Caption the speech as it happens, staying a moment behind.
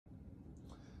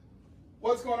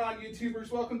What's going on,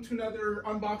 YouTubers? Welcome to another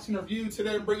unboxing review.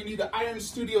 Today I'm bringing you the Iron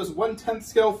Studios 1/10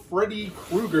 scale Freddy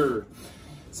Krueger.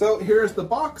 So here's the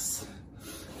box.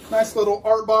 Nice little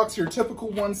art box, your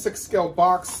typical 1/6 scale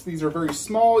box. These are very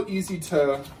small, easy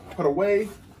to put away.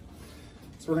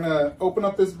 So we're gonna open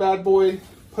up this bad boy,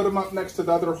 put them up next to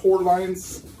the other horror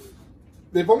lines.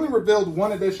 They've only revealed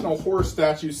one additional horror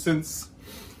statue since,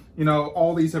 you know,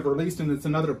 all these have released, and it's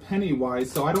another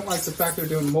Pennywise. So I don't like the fact they're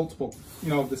doing multiple, you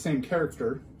know, of the same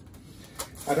character.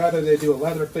 I'd rather they do a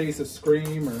Leatherface, a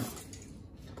Scream, or,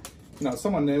 you know,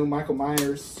 someone new, Michael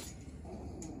Myers.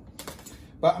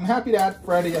 But I'm happy to add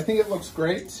Freddy. I think it looks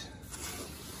great.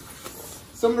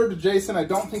 Similar to Jason, I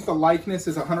don't think the likeness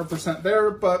is 100%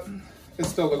 there, but it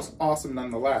still looks awesome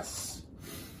nonetheless.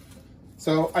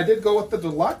 So I did go with the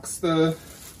Deluxe. The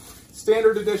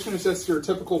standard edition is just your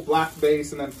typical black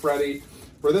base and then Freddy.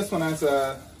 Where this one has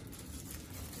a,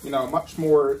 you know, much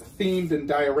more themed and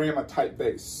diorama type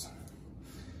base.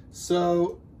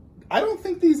 So I don't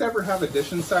think these ever have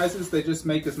edition sizes. They just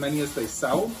make as many as they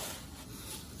sell.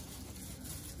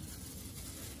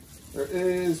 There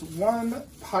is one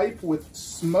pipe with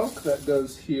smoke that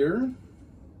goes here.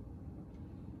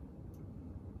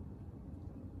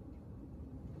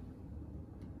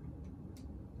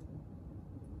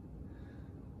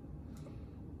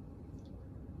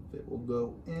 It will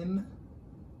go in.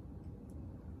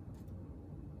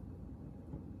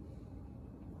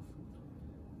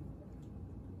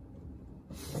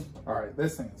 All right,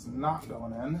 this thing is not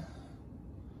going in.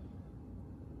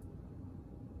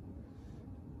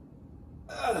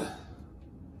 Ugh.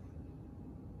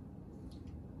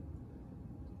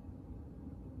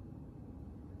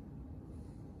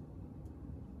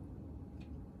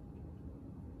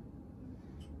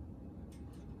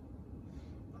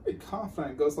 Pretty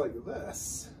confident it goes like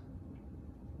this.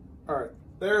 All right,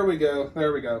 there we go.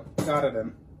 There we go. Got it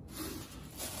in.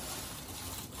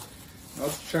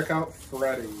 Let's check out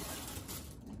Freddy.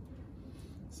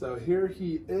 So here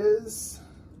he is.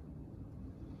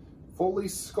 Fully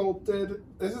sculpted.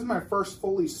 This is my first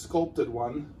fully sculpted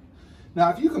one. Now,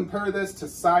 if you compare this to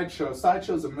Sideshow,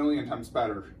 Sideshow's a million times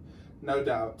better, no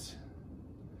doubt.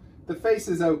 The face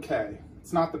is okay.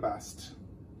 It's not the best.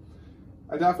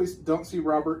 I definitely don't see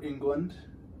Robert Englund.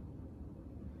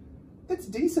 It's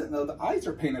decent though. The eyes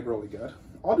are painted really good.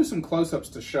 I'll do some close-ups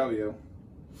to show you.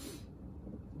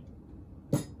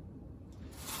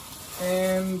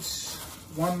 And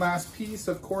one last piece,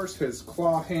 of course, his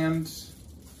claw hand.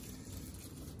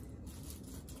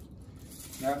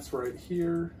 That's right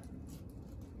here.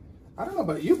 I don't know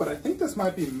about you, but I think this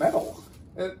might be metal.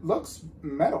 It looks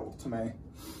metal to me.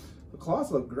 The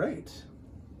claws look great.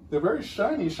 They're very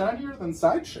shiny, shinier than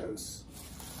Sideshow's.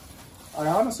 I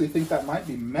honestly think that might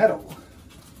be metal.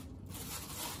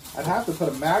 I'd have to put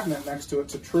a magnet next to it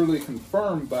to truly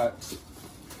confirm, but,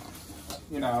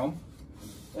 you know,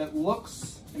 it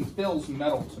looks and feels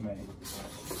metal to me.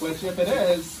 Which, if it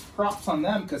is, props on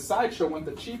them, because Sideshow went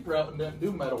the cheap route and didn't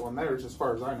do metal on theirs, as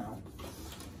far as I know.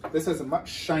 This has a much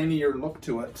shinier look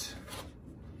to it.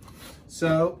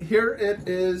 So here it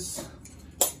is,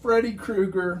 Freddy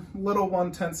Krueger, little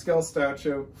 1/10 scale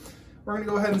statue. We're gonna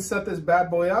go ahead and set this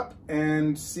bad boy up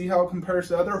and see how it compares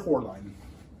to other horror line.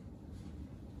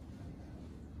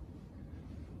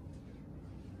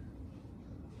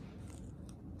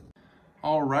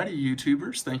 Alrighty,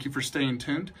 YouTubers, thank you for staying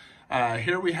tuned.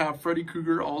 Here we have Freddy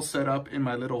Krueger all set up in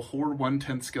my little horror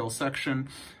 1/10 scale section.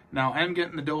 Now I'm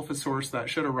getting the Dilophosaurus that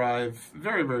should arrive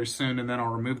very, very soon, and then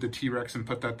I'll remove the T-Rex and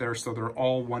put that there so they're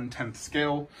all 1/10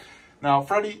 scale. Now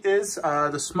Freddy is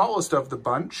the smallest of the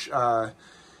bunch.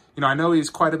 You know, I know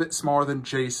he's quite a bit smaller than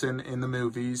Jason in the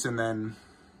movies, and then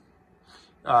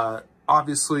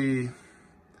obviously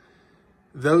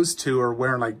those two are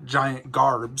wearing like giant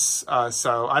garbs.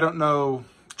 So I don't know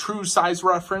true size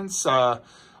reference,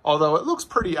 although it looks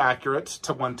pretty accurate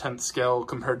to 1/10 scale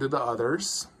compared to the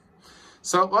others.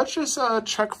 So let's just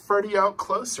check Freddy out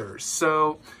closer.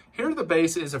 So here the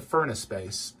base is a furnace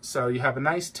base. So you have a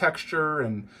nice texture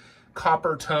and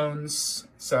copper tones.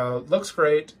 So it looks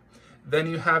great. Then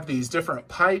you have these different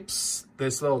pipes,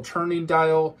 this little turning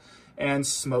dial, and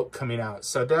smoke coming out.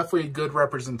 So definitely a good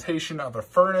representation of a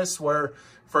furnace where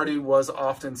Freddy was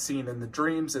often seen in the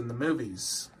dreams in the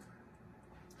movies.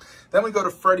 Then we go to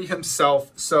Freddy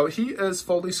himself. So he is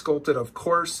fully sculpted, of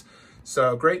course.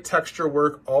 So great texture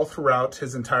work all throughout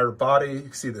his entire body. You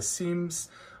can see the seams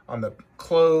on the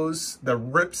clothes, the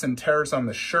rips and tears on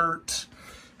the shirt.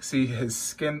 You can see his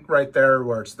skin right there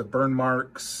where it's the burn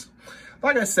marks.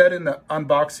 Like I said in the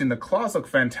unboxing, the claws look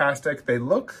fantastic. They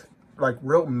look like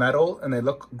real metal and they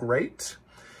look great.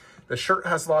 The shirt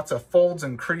has lots of folds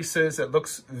and creases. It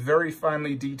looks very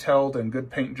finely detailed and good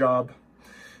paint job.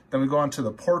 Then we go on to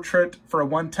the portrait. For a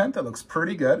 1/10, it looks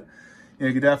pretty good.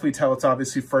 You can definitely tell it's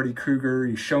obviously Freddy Krueger.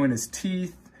 He's showing his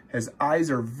teeth. His eyes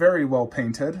are very well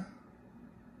painted.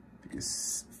 If you can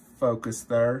focus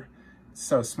there. It's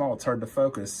so small, it's hard to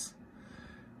focus.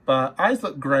 But eyes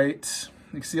look great.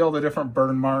 You can see all the different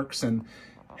burn marks and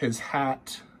his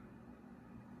hat.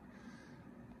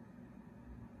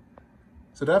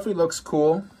 So definitely looks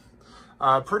cool.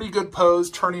 Pretty good pose,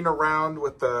 turning around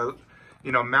with the,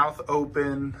 mouth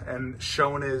open and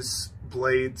showing his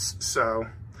blades. So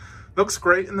looks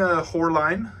great in the horror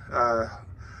line.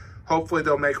 Hopefully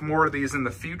they'll make more of these in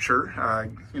the future.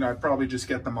 I'd probably just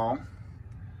get them all.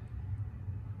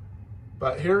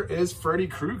 But here is Freddy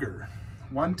Krueger,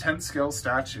 1/10 scale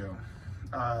statue.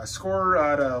 Score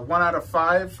at a 1 out of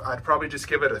 5, I'd probably just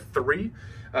give it a 3.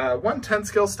 1/10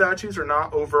 scale statues are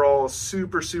not overall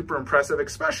super impressive,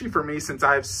 especially for me since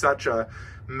I have such a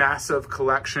massive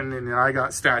collection and I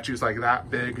got statues like that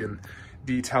big and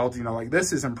detailed. Like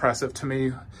this is impressive to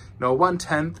me.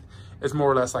 1/10 is more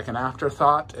or less like an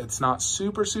afterthought. It's not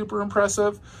super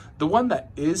impressive. The one that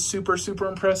is super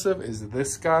impressive is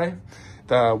this guy,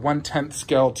 the 1/10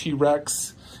 scale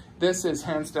T-Rex. This is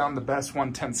hands down the best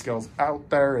 1/10 scales out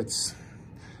there.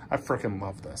 I freaking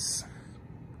love this.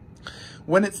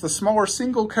 When it's the smaller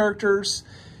single characters,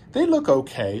 they look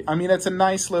okay. I mean, it's a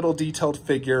nice little detailed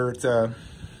figure. It's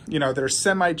they're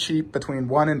semi-cheap, between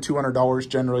 $100 and $200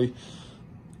 generally.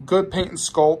 Good paint and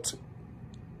sculpt,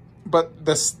 but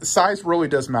the size really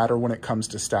does matter when it comes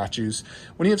to statues.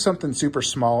 When you have something super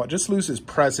small, it just loses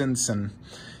presence and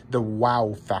the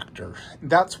wow factor.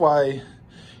 That's why,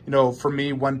 for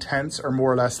me, 1/10s are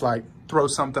more or less like throw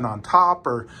something on top,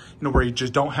 or, where you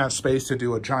just don't have space to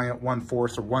do a giant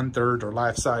 1/4 or 1/3 or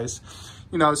life size.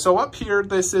 So up here,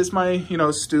 this is my,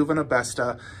 Stuva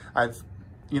Besta. I've,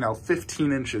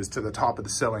 15 inches to the top of the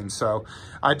ceiling. So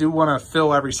I do want to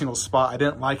fill every single spot. I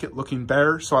didn't like it looking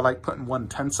bare, so I like putting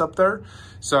 1/10s up there.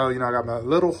 So, I got my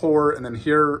little horror, and then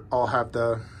here I'll have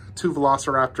the 2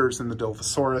 Velociraptors and the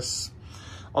Dilophosaurus.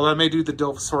 Although I may do the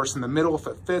Dilophosaurus in the middle if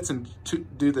it fits and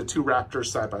do the 2 raptors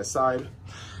side by side.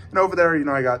 And over there,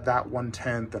 I got that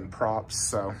 1/10 and props.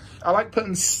 So I like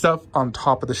putting stuff on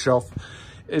top of the shelf.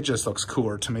 It just looks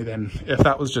cooler to me than if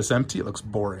that was just empty. It looks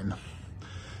boring.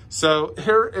 So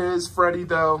here is Freddy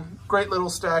though. Great little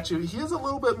statue. He is a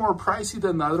little bit more pricey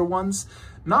than the other ones.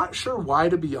 Not sure why,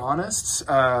 to be honest.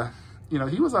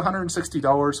 He was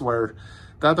 $160 where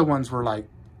the other ones were like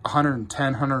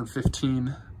 $110, $115.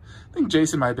 I think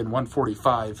Jason might have been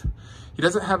 $145. He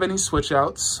doesn't have any switch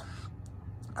outs.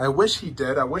 I wish he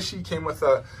did. I wish he came with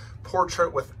a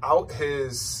portrait without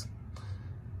his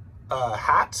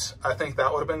hat. I think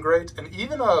that would have been great. And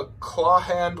even a claw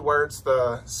hand where it's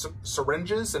the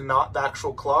syringes and not the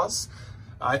actual claws.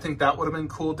 I think that would have been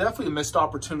cool. Definitely a missed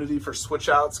opportunity for switch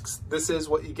outs. This is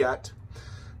what you get.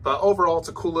 But overall, it's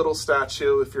a cool little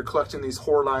statue. If you're collecting these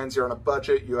horror lines, you're on a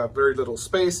budget, you have very little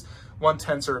space,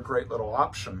 1/10s are a great little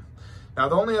option. Now,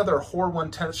 the only other horror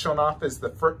 1/10 shown off is the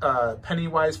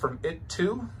Pennywise from It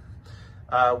 2,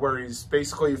 where he's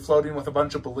basically floating with a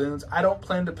bunch of balloons. I don't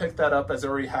plan to pick that up as I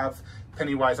already have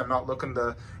Pennywise. I'm not looking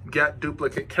to get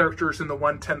duplicate characters in the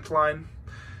 1/10 line.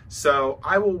 So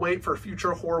I will wait for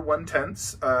future horror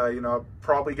 1/10s.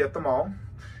 Probably get them all.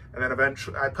 And then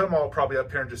eventually, I put them all probably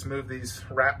up here and just move these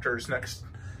raptors next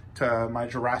to my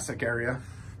Jurassic area.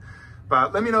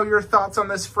 But let me know your thoughts on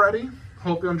this Freddy.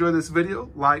 Hope you enjoyed this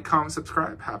video. Like, comment,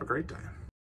 subscribe. Have a great day.